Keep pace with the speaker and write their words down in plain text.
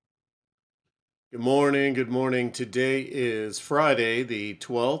Good morning. Good morning. Today is Friday, the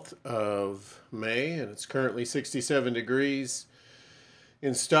 12th of May, and it's currently 67 degrees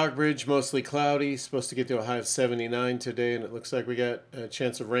in Stockbridge, mostly cloudy. Supposed to get to a high of 79 today, and it looks like we got a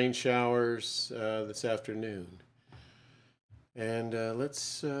chance of rain showers this afternoon. And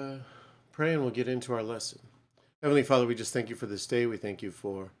let's pray and we'll get into our lesson. Heavenly Father, we just thank you for this day. We thank you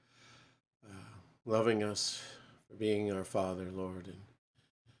for loving us, for being our Father, Lord, and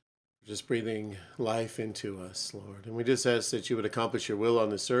just breathing life into us, Lord. And we just ask that you would accomplish your will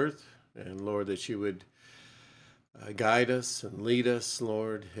on this earth, and Lord, that you would guide us and lead us,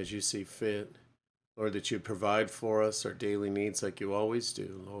 Lord, as you see fit. Lord, that you'd provide for us our daily needs like you always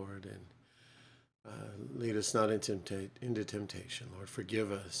do, Lord, and lead us not into temptation. Lord,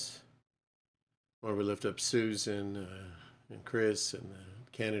 forgive us. Lord, we lift up Susan and Chris and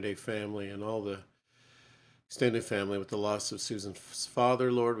the Kennedy family and all the extended family with the loss of Susan's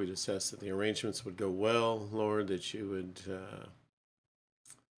father, Lord. We just ask that the arrangements would go well, Lord, that you would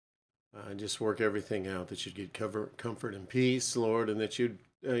just work everything out, that you'd get comfort and peace, Lord, and that you'd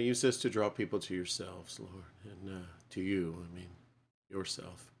use this to draw people to yourselves, Lord, and to you,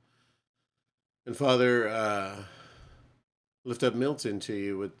 yourself. And Father, lift up Milton to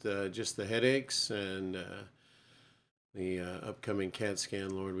you with just the headaches and the upcoming CAT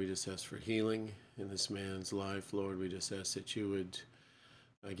scan, Lord. We just ask for healing in this man's life, Lord. We just ask that you would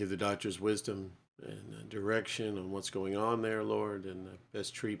give the doctors wisdom and direction on what's going on there, Lord, and the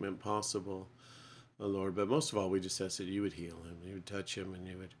best treatment possible, Lord. But most of all, we just ask that you would heal him, you would touch him, and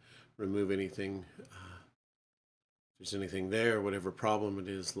you would remove anything, if there's anything there, whatever problem it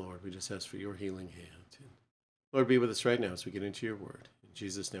is, Lord. We just ask for your healing hand. And Lord, be with us right now as we get into your word. In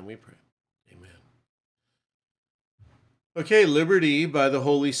Jesus' name we pray. Amen. Okay, liberty by the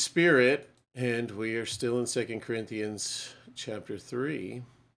Holy Spirit, and we are still in 2 Corinthians chapter 3.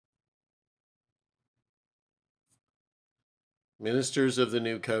 Ministers of the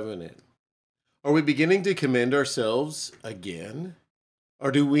New Covenant. Are we beginning to commend ourselves again?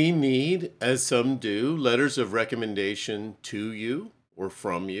 Or do we need, as some do, letters of recommendation to you or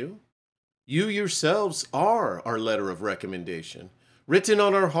from you? You yourselves are our letter of recommendation, written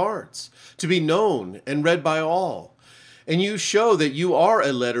on our hearts, to be known and read by all. And you show that you are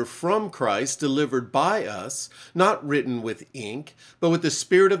a letter from Christ delivered by us, not written with ink, but with the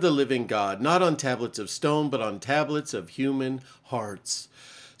Spirit of the living God, not on tablets of stone, but on tablets of human hearts.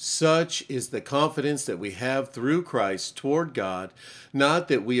 Such is the confidence that we have through Christ toward God, not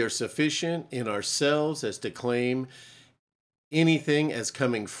that we are sufficient in ourselves as to claim anything as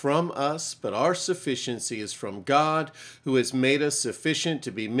coming from us, but our sufficiency is from God, who has made us sufficient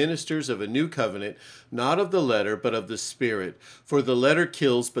to be ministers of a new covenant, not of the letter, but of the Spirit. For the letter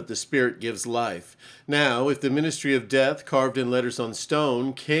kills, but the Spirit gives life. Now, if the ministry of death, carved in letters on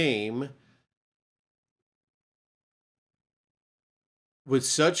stone, came with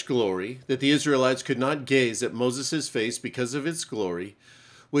such glory that the Israelites could not gaze at Moses' face because of its glory,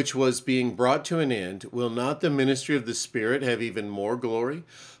 which was being brought to an end, will not the ministry of the Spirit have even more glory?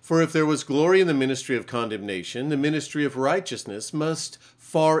 For if there was glory in the ministry of condemnation, the ministry of righteousness must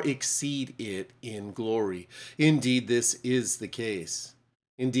far exceed it in glory. Indeed, this is the case.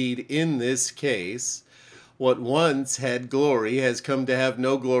 Indeed, in this case, what once had glory has come to have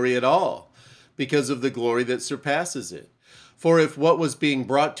no glory at all, because of the glory that surpasses it. For if what was being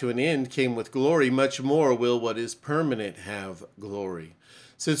brought to an end came with glory, much more will what is permanent have glory.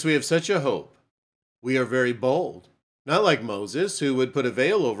 Since we have such a hope, we are very bold. Not like Moses, who would put a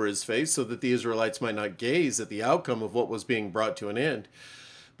veil over his face so that the Israelites might not gaze at the outcome of what was being brought to an end.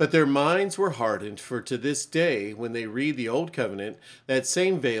 But their minds were hardened, for to this day, when they read the Old Covenant, that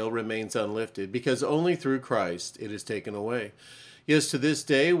same veil remains unlifted, because only through Christ it is taken away. Yes, to this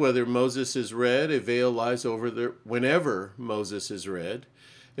day, whether Moses is read, a veil lies over whenever Moses is read,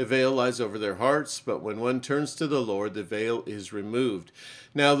 a veil lies over their hearts, but when one turns to the Lord, the veil is removed.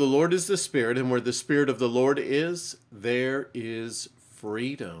 Now the Lord is the Spirit, and where the Spirit of the Lord is, there is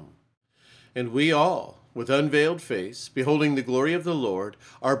freedom. And we all, with unveiled face, beholding the glory of the Lord,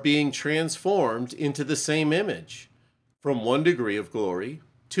 are being transformed into the same image, from one degree of glory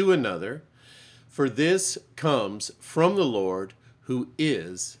to another. For this comes from the Lord, who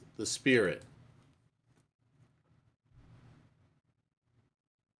is the Spirit.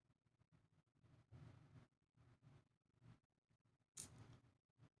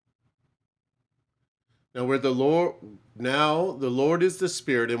 Now the Lord is the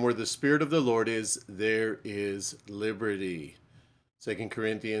Spirit, and where the Spirit of the Lord is, there is liberty. 2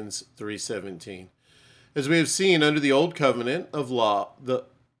 Corinthians 3:17. As we have seen under the old covenant of law,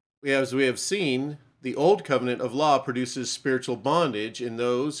 as we have seen The old covenant of law produces spiritual bondage in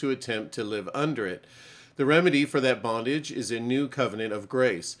those who attempt to live under it. The remedy for that bondage is a new covenant of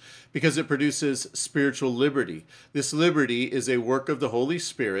grace, because it produces spiritual liberty. This liberty is a work of the Holy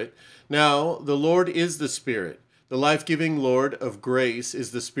Spirit. Now, the Lord is the Spirit. The life-giving Lord of grace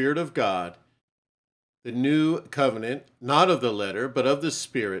is the Spirit of God. The new covenant, not of the letter, but of the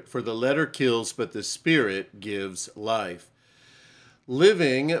Spirit, for the letter kills, but the Spirit gives life.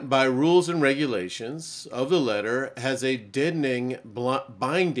 Living by rules and regulations of the letter has a deadening,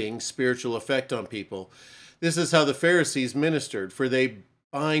 binding spiritual effect on people. This is how the Pharisees ministered, for they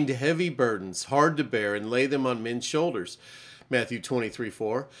bind heavy burdens, hard to bear, and lay them on men's shoulders. Matthew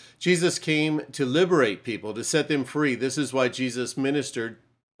 23:4. Jesus came to liberate people, to set them free. This is why Jesus ministered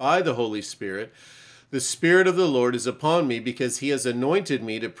by the Holy Spirit. The Spirit of the Lord is upon me, because he has anointed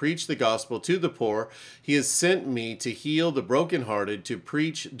me to preach the gospel to the poor. He has sent me to heal the brokenhearted, to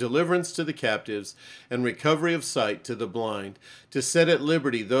preach deliverance to the captives and recovery of sight to the blind, to set at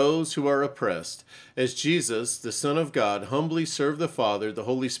liberty those who are oppressed. As Jesus, the Son of God, humbly served the Father, the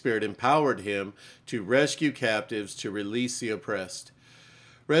Holy Spirit empowered him to rescue captives, to release the oppressed.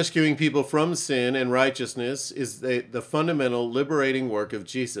 Rescuing people from sin and righteousness is the fundamental liberating work of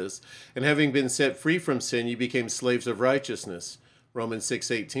Jesus. And having been set free from sin, you became slaves of righteousness. Romans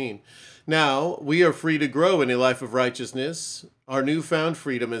 6:18. Now, we are free to grow in a life of righteousness. Our newfound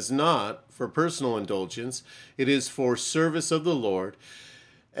freedom is not for personal indulgence. It is for service of the Lord.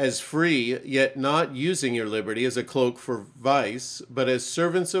 As free, yet not using your liberty as a cloak for vice, but as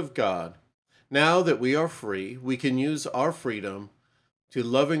servants of God. Now that we are free, we can use our freedom to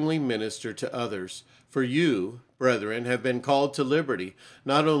lovingly minister to others. For you, brethren, have been called to liberty.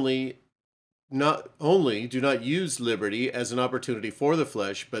 Not only do not use liberty as an opportunity for the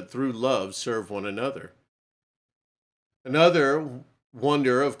flesh, but through love serve one another. Another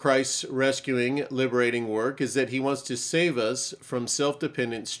wonder of Christ's rescuing, liberating work is that he wants to save us from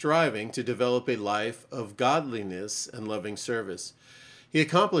self-dependent striving to develop a life of godliness and loving service. He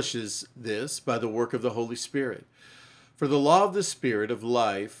accomplishes this by the work of the Holy Spirit. For the law of the Spirit of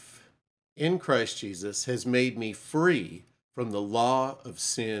life in Christ Jesus has made me free from the law of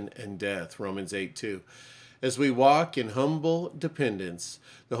sin and death. Romans 8:2. As we walk in humble dependence,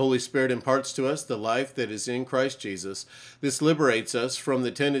 the Holy Spirit imparts to us the life that is in Christ Jesus. This liberates us from the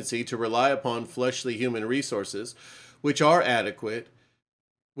tendency to rely upon fleshly human resources, which are inadequate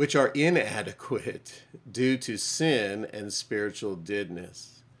due to sin and spiritual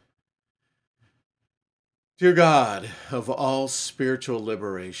deadness. Dear God of all spiritual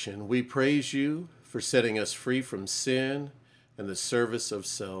liberation, we praise you for setting us free from sin and the service of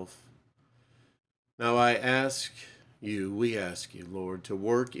self. Now we ask you, Lord, to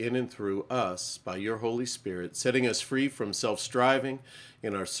work in and through us by your Holy Spirit, setting us free from self-striving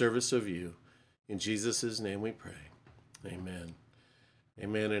in our service of you. In Jesus' name we pray. Amen.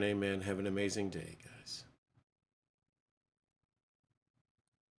 Amen and amen. Have an amazing day, guys.